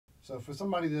So for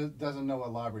somebody that doesn't know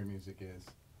what library music is,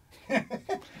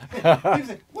 he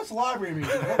said, "What's library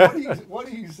music? What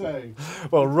do you say?"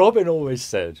 Well, Robin always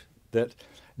said that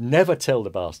never tell the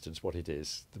bastards what it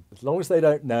is. As long as they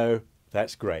don't know,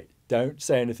 that's great. Don't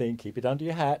say anything. Keep it under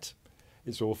your hat.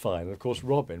 It's all fine. And of course,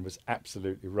 Robin was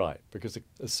absolutely right, because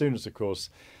as soon as, of course,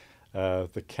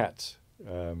 the cat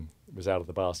was out of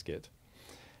the basket,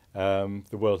 the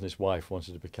World and his wife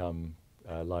wanted to become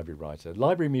a library writer.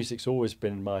 Library music's always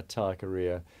been, in my entire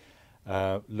career,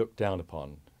 looked down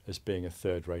upon as being a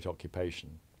third-rate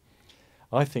occupation.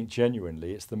 I think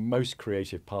genuinely it's the most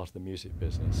creative part of the music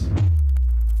business.